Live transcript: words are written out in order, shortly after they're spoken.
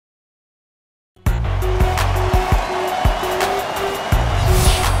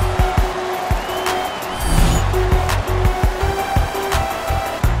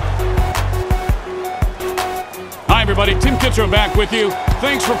Kitzer back with you.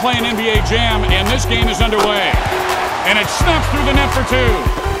 Thanks for playing NBA Jam, and this game is underway. And it snaps through the net for two.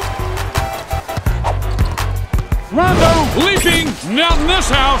 Rondo leaping, not in this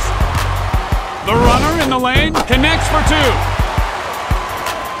house. The runner in the lane connects for two.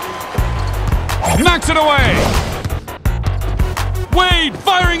 Knocks it away. Wade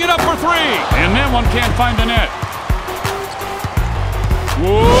firing it up for three. And that one can't find the net.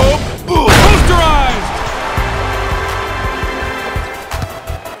 Whoop! Posterized!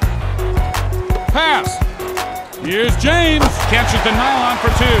 Pass. Here's James. Catches the nylon for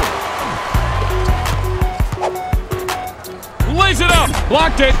two. Lays it up.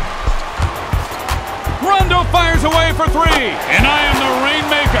 Blocked it. Rondo fires away for three. And I am the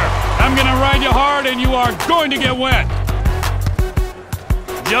rainmaker. I'm going to ride you hard, and you are going to get wet.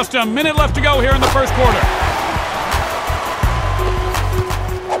 Just a minute left to go here in the first quarter.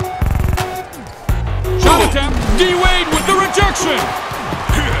 Shot attempt. D-Wade with the rejection.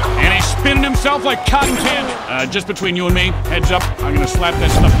 And he's spinning himself like cotton candy. Just between you and me, heads up, I'm going to slap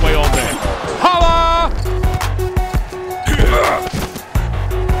that stuff away all day. Holla!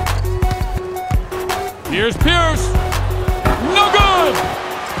 Here's Pierce. No good!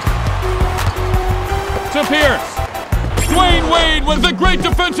 To Pierce. Dwayne Wade with the great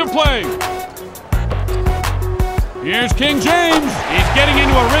defensive play. Here's King James. He's getting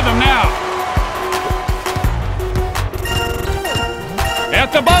into a rhythm now.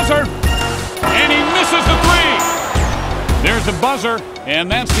 At the buzzer. And he misses the three. There's the buzzer,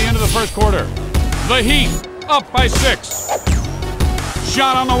 and that's the end of the first quarter. The Heat up by 6.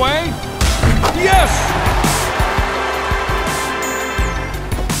 Shot on the way. Yes!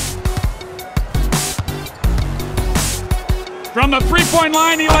 From the three-point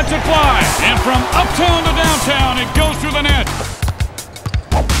line, he lets it fly. And from uptown to downtown, it goes through the net.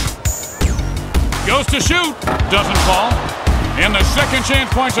 Goes to shoot. Doesn't fall. And the second chance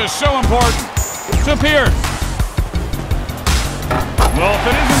points are so important. To Pierce. Well, if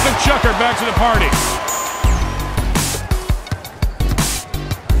it isn't the chucker back to the party.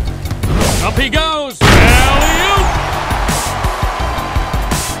 Up he goes. Alley-oop.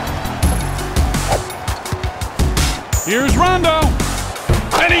 Here's Rondo.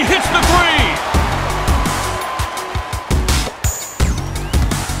 And he hits the three.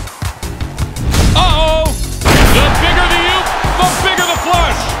 Uh-oh. The bigger the oop, the bigger the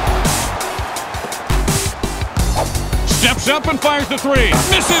flush. Steps up and fires the three.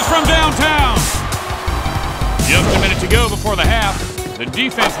 Misses from downtown. Just a minute to go before the half. The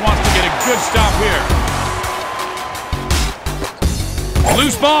defense wants to get a good stop here.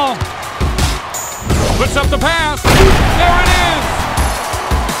 Loose ball. Puts up the pass. There it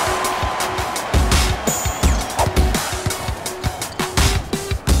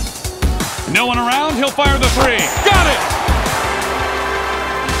is. No one around. He'll fire the three. Got it.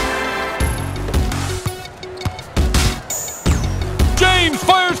 James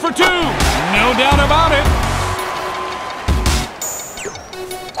fires for two. No doubt about it.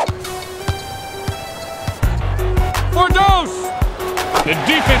 For Dose. The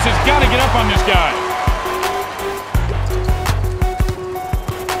defense has got to get up on this guy.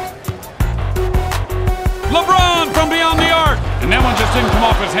 LeBron from beyond the arc. And that one just didn't come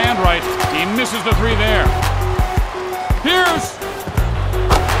off his hand right. He misses the three there. Pierce.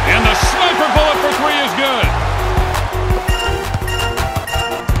 And the sniper bullet for three is good.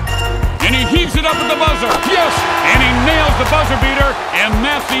 And he heaves it up at the buzzer. Yes! And he nails the buzzer beater. And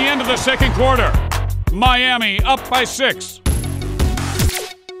that's the end of the second quarter. Miami up by 6.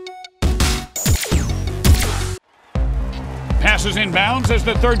 Passes inbounds as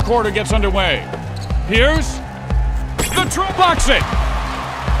the third quarter gets underway. Here's the blocks it.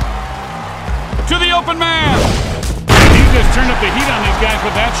 To the open man. He just turned up the heat on these guys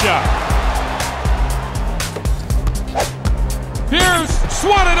with that shot. Pierce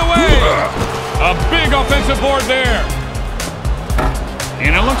swatted away. A big offensive board there.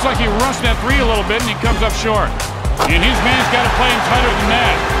 And it looks like he rushed that three a little bit, and he comes up short. And his man's got to play him tighter than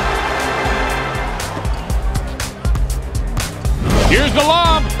that. Here's the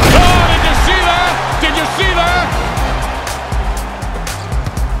lob. Oh, did you see that? Did you see that?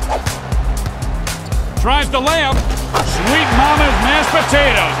 Tries the layup. Sweet mama's mashed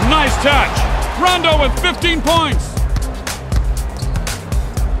potatoes. Nice touch. Rondo with 15 points.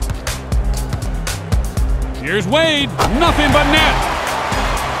 Here's Wade. Nothing but net.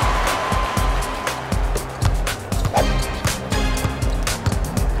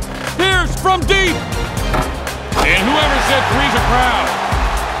 Pierce from deep. And whoever said three's a crowd.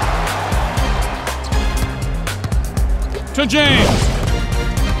 To James.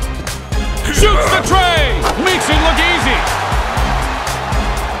 Shoots the tray. Makes it look easy.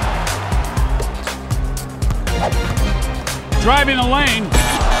 driving the lane.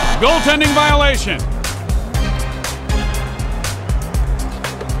 Goaltending violation.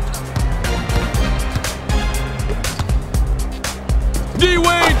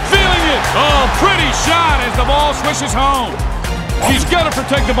 D-Wade feeling it. Oh, pretty shot as the ball swishes home. He's got to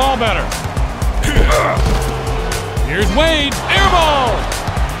protect the ball better. Here's Wade. Air ball.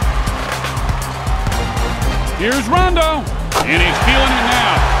 Here's Rondo. And he's feeling it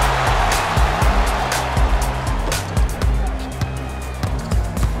now.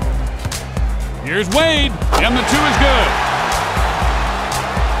 Here's Wade. And the 2 is good.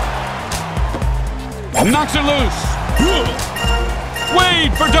 Knocks it loose.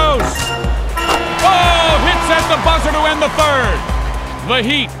 Wade for dose. Oh, hits at the buzzer to end the third. The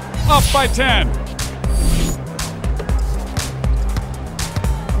Heat up by 10.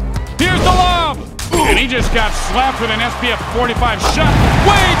 Here's the lob. And he just got slapped with an SPF 45 shot.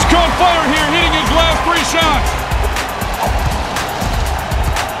 Wade's caught fire here, hitting his last 3 shots.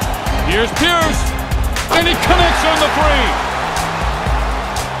 Here's Pierce. And he connects on the 3.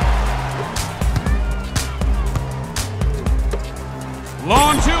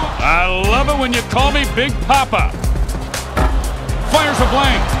 Long 2. I love it when you call me Big Papa. Fires a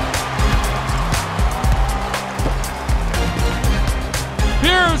blank.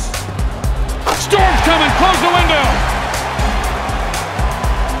 Here's Storm's coming. Close the window.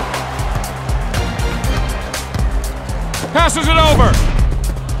 Passes it over.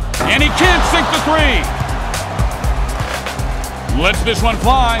 And he can't sink the 3. Lets this one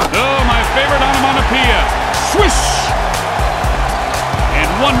fly. Oh, my favorite onomatopoeia. Swish.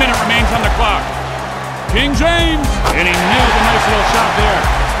 1 minute remains on the clock. King James, and he nailed a nice little shot there.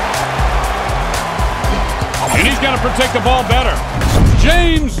 And he's got to protect the ball better.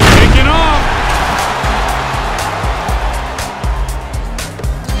 James taking off.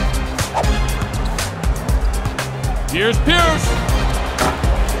 Here's Pierce.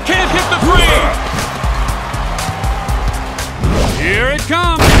 Can't hit the 3. Here it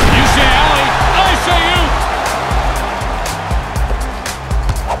comes. You say alley, I say you.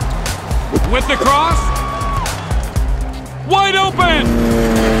 With the cross. Wide open.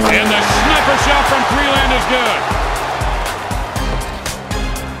 And the sniper shot from 3-land is good.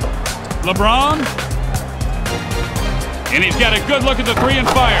 LeBron. And he's got a good look at the 3 and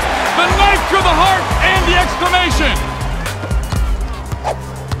fire. The knife through the heart and the exclamation.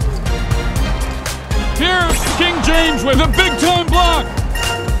 Here's King James with a big-time block.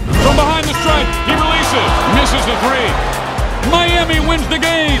 From behind the stripe, he releases. Misses the 3. Miami wins the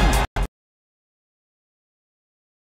game.